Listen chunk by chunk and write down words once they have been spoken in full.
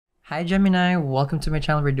Hi Gemini, welcome to my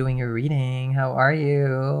channel. We're doing your reading. How are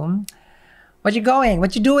you? What you going?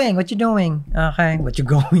 What you doing? What you doing? Okay, what you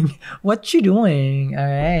going? What you doing? All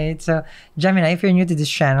right. So Gemini, if you're new to this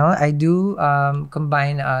channel, I do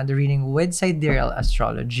combine the reading with sidereal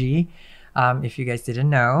astrology. If you guys didn't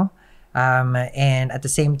know. And at the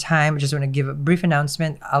same time, I just want to give a brief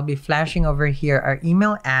announcement. I'll be flashing over here our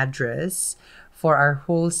email address for our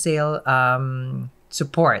wholesale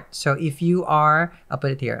support. So if you are, I'll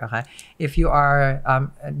put it here, okay? If you are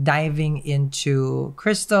diving into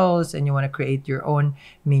crystals and you want to create your own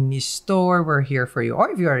mini store, we're here for you. Or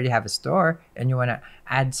if you already have a store and you want to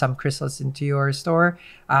add some crystals into your store,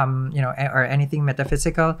 or anything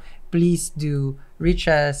metaphysical, please do reach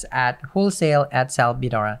us at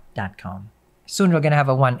wholesale@salbidora.com. Soon we're gonna have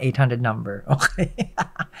a 1-800 number. Okay.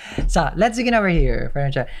 So let's begin over here.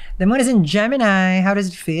 The moon is in Gemini. How does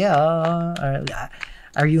it feel?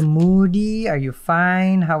 Are you moody? Are you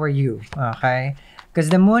fine? How are you? Okay.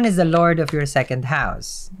 Because the moon is the lord of your second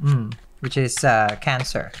house, which is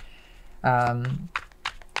Cancer. How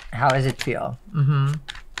does it feel?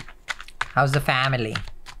 How's the family?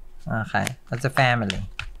 Okay. How's the family?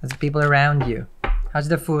 How's the people around you? How's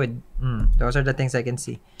the food? Those are the things I can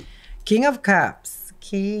see. King of Cups.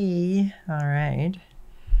 Okay. All right.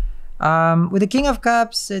 With the King of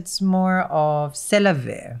Cups, it's more of c'est la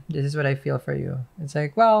vie. This is what I feel for you. It's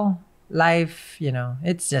like, well, life,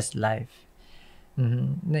 it's just life.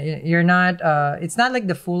 You're not, it's not like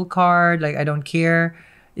the Fool card, like I don't care.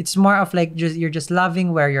 It's more of like you're just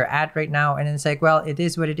loving where you're at right now, and it's like, well, it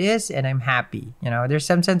is what it is, and I'm happy. There's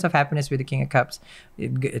some sense of happiness with the King of Cups.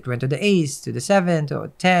 It went to the Ace, to the 7, to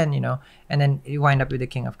 10, and then you wind up with the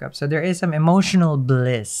King of Cups. So there is some emotional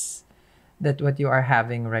bliss that what you are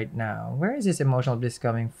having right now. Where is this emotional bliss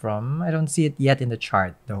coming from? I don't see it yet in the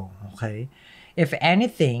chart, though. Okay. If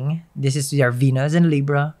anything, this is your Venus in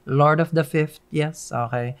Libra, Lord of the 5th, yes,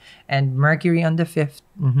 okay, and Mercury on the 5th,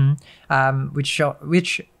 which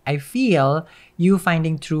I feel you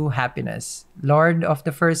finding true happiness. Lord of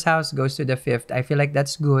the first house goes to the 5th. I feel like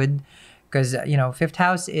that's good because, 5th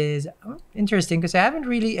house is interesting because I haven't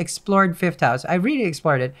really explored 5th house. I really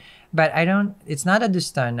explored it, but it's not a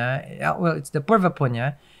Dustana. Well, it's the Purva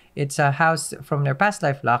Punya. It's a house from their past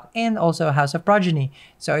life lock and also a house of progeny.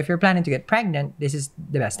 So if you're planning to get pregnant, this is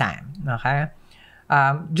the best time. Okay.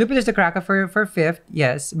 Jupiter's the cracker for 5th,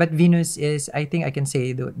 yes. But Venus is, I think I can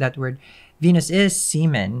say that word. Venus is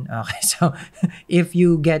semen. Okay. So if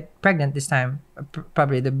you get pregnant this time,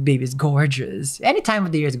 probably the baby's gorgeous. Any time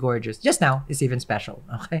of the year is gorgeous. Just now is even special.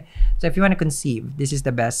 Okay. So if you want to conceive, this is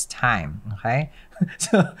the best time. Okay.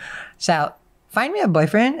 So find me a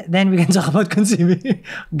boyfriend, then we can talk about conceiving.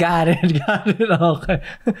 Got it. Okay.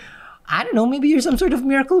 I don't know, maybe you're some sort of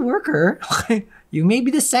miracle worker. Okay. You may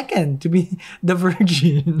be the second to be the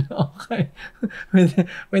virgin. Okay. With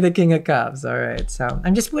the King of Cups. All right. So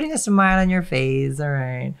I'm just putting a smile on your face. All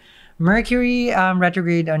right. Mercury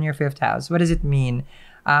retrograde on your 5th house. What does it mean?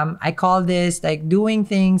 I call this like doing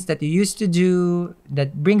things that you used to do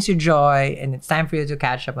that brings you joy, and it's time for you to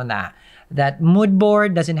catch up on that. That mood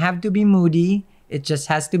board doesn't have to be moody. It just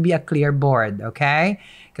has to be a clear board, okay?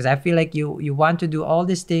 Because I feel like you want to do all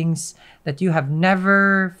these things that you have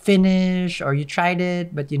never finished, or you tried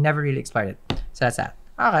it, but you never really explored it. So that's that.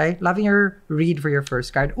 Okay, loving your read for your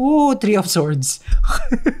first card. Ooh, 3 of Swords.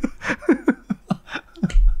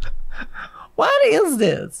 What is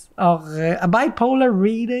this? Okay, a bipolar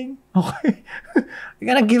reading? Okay.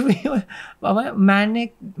 You're gonna give me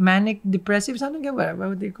manic depressive something? What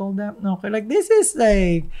would they call that? Okay, like this is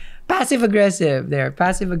like passive aggressive.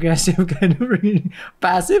 Passive aggressive kind of reading.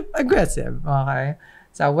 Passive aggressive. Okay.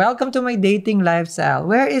 So welcome to my dating lifestyle.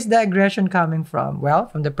 Where is the aggression coming from? Well,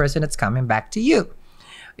 from the person that's coming back to you.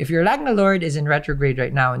 If your Lagna Lord is in retrograde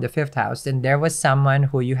right now in the 5th house, then there was someone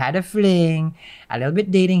who you had a fling, a little bit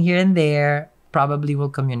dating here and there, probably will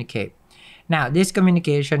communicate. Now, this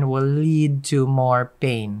communication will lead to more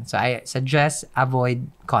pain. So I suggest avoid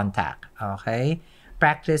contact, okay?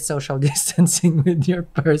 Practice social distancing with your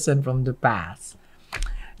person from the past.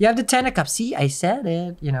 You have the 10 of Cups. See, I said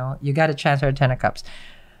it. You got a chance for the 10 of Cups.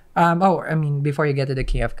 Before you get to the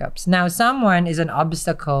King of Cups. Now, someone is an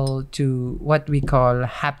obstacle to what we call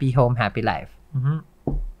happy home, happy life.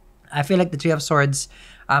 I feel like the 3 of Swords,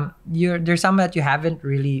 there's someone that you haven't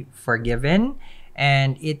really forgiven,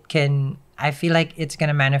 and I feel like it's going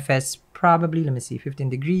to manifest probably, 15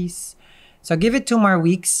 degrees. So give it 2 more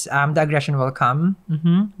weeks, the aggression will come,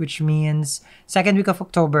 which means 2nd week of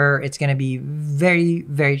October, it's going to be very,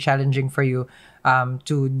 very challenging for you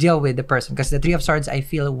to deal with the person, because the 3 of Swords, I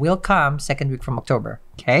feel, will come 2nd week from October,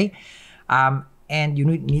 okay? And you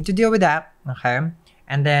need to deal with that, okay?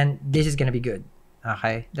 And then this is gonna be good.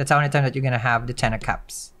 Okay, that's the only time that you're gonna have the Ten of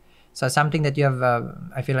Cups. So something that you have,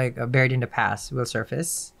 I feel like, buried in the past will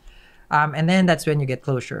surface. And then that's when you get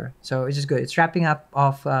closure. So it's just good. It's wrapping up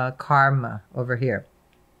of karma over here.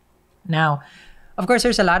 Now, of course,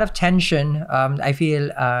 there's a lot of tension. I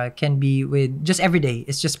feel can be with just every day.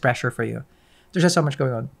 It's just pressure for you. There's just so much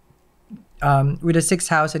going on. With the 6th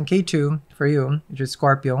house and K2 for you, which is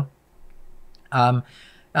Scorpio.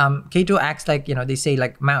 K2 acts like, they say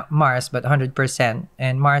like Mars, but 100%.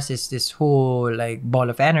 And Mars is this whole like ball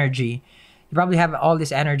of energy. You probably have all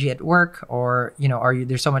this energy at work, or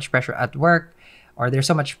there's so much pressure at work, or there's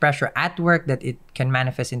so much pressure at work that it can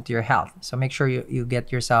manifest into your health. So make sure you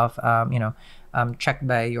get yourself, checked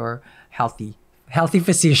by your healthy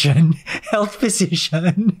physician. Health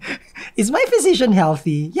physician. Is my physician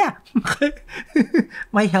healthy? Yeah.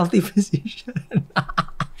 My healthy physician.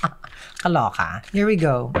 Kaloka. Here we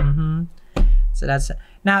go. So that's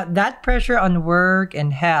now that pressure on work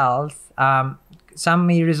and health. Some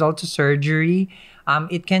may result to surgery.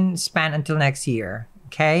 It can span until next year.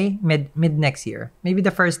 Okay, mid next year, maybe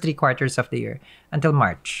the first 3 quarters of the year until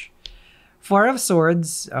March. 4 of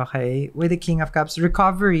Swords. Okay, with the King of Cups,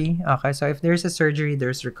 recovery. Okay, so if there's a surgery,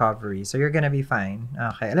 there's recovery. So you're gonna be fine.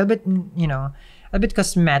 Okay, a little bit, a bit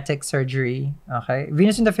cosmetic surgery. Okay,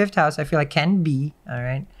 Venus in the 5th house, I feel like can be. All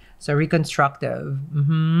right. So reconstructive.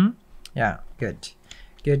 Yeah, good.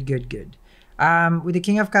 With the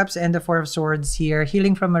King of Cups and the 4 of Swords here,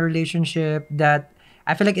 healing from a relationship that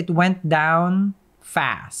I feel like it went down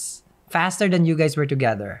faster than you guys were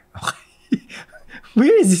together. Okay.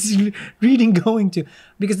 Where is this reading going to?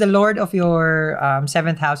 Because the Lord of your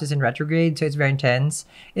 7th house is in retrograde, so it's very intense.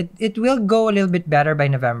 It will go a little bit better by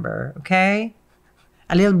November. Okay,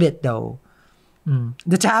 a little bit though.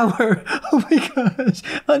 The Tower. Oh my gosh.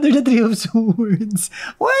 Under the 3 of Swords.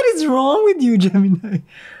 What is wrong with you, Gemini?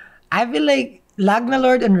 I feel like Lagna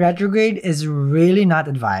Lord and retrograde is really not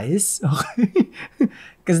advised. Okay?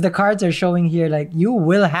 Because the cards are showing here like you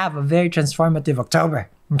will have a very transformative October.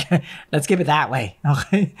 Okay? Let's keep it that way.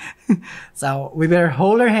 Okay? So we better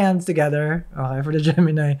hold our hands together. Okay, for the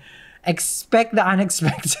Gemini. Expect the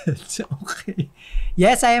unexpected. Okay.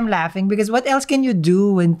 Yes, I am laughing because what else can you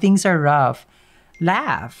do when things are rough?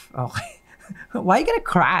 Laugh. Okay. Why are you gonna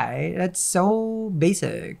cry? That's so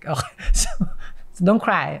basic. Okay. So don't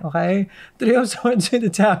cry. Okay. 3 of Swords with the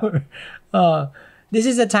Tower. This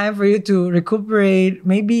is a time for you to recuperate.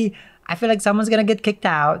 Maybe I feel like someone's gonna get kicked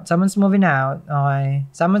out. Someone's moving out. Okay.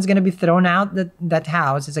 Someone's gonna be thrown out that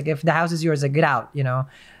house. It's like if the house is yours, like get out.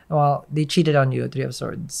 Well, they cheated on you. 3 of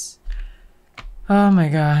Swords. Oh my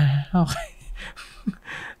God. Okay.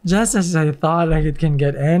 Just as I thought, like it can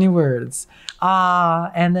get any worse.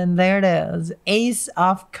 And then there it is. Ace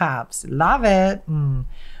of Cups. Love it.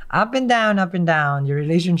 Up and down, up and down. Your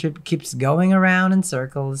relationship keeps going around in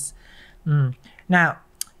circles. Now,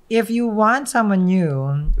 if you want someone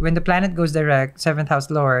new, when the planet goes direct, 7th house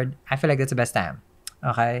Lord, I feel like that's the best time.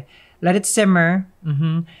 Okay? Let it simmer.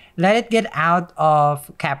 Let it get out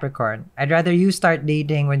of Capricorn. I'd rather you start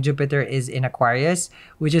dating when Jupiter is in Aquarius,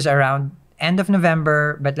 which is around end of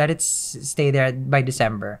November, but let it stay there by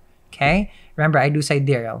December. Okay? Remember, I do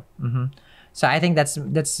sidereal. So I think that's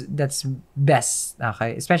best.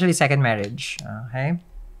 Okay? Especially second marriage. Okay?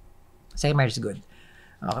 Second marriage is good.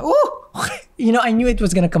 Okay. Ooh! Okay. I knew it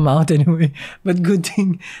was gonna come out anyway. But good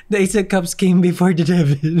thing the Ace of Cups came before the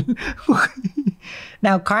Devil. Okay.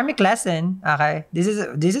 Now, karmic lesson. Okay? This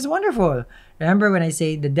is wonderful. Remember when I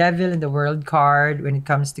say the Devil and the World card, when it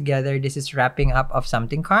comes together, this is wrapping up of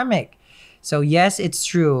something karmic. So yes, it's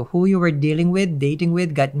true. Who you were dealing with, dating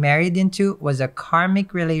with, got married into was a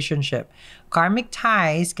karmic relationship. Karmic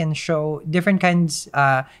ties can show different kinds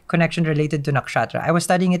connection related to nakshatra. I was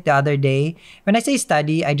studying it the other day. When I say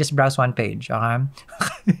study, I just browse one page.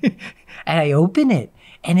 Okay? And I open it.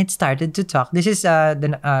 And it started to talk. This is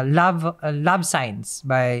the Love Signs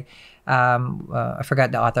by, I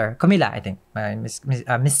forgot the author. Camilla, I think.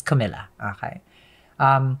 Miss Camilla. Okay.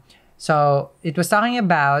 So it was talking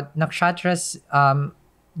about nakshatras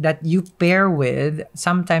that you pair with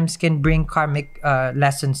sometimes can bring karmic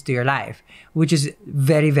lessons to your life, which is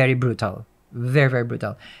very, very brutal. Very, very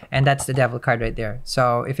brutal. And that's the Devil card right there.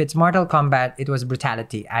 So if it's Mortal Kombat, it was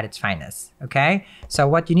brutality at its finest. Okay? So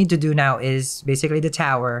what you need to do now is basically the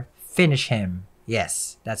Tower, finish him.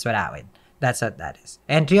 Yes, that's what I would. That's what that is.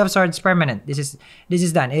 And 3 of Swords permanent. This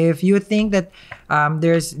is done. If you think that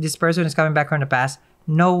there's this person is coming back from the past,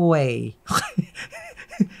 no way.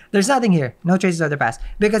 There's nothing here. No traces of the past.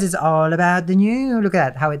 Because it's all about the new. Look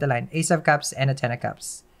at that, how it aligned. Ace of Cups and a 10 of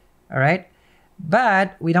Cups. All right?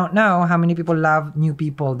 But we don't know how many people love new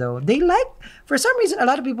people though. They like, for some reason, a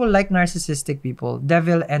lot of people like narcissistic people.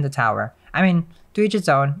 Devil and the Tower. I mean, to each its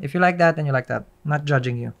own. If you like that, then you like that. Not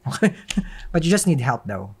judging you. But you just need help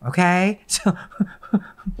though. Okay? So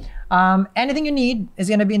anything you need is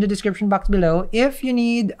gonna be in the description box below. If you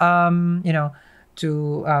need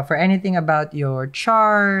to for anything about your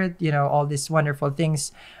chart, all these wonderful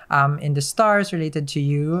things in the stars related to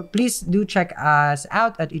you, please do check us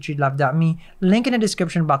out at eatreadlove.me. Link in the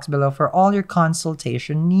description box below for all your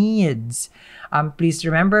consultation needs. Please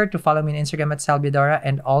remember to follow me on Instagram at Salvadora,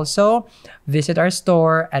 and also visit our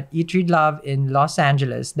store at Eat Read Love in Los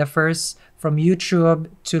Angeles, the first from YouTube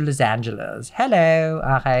to Los Angeles. Hello.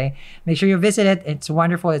 Okay, make sure you visit it. It's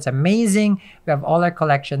wonderful. It's amazing. We have all our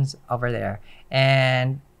collections over there.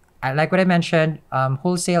 And I like what I mentioned,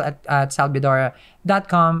 wholesale at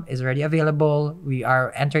salvadora.com is already available. We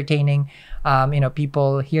are entertaining,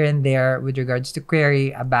 people here and there with regards to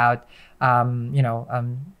query about,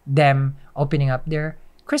 them opening up their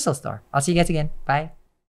crystal store. I'll see you guys again. Bye.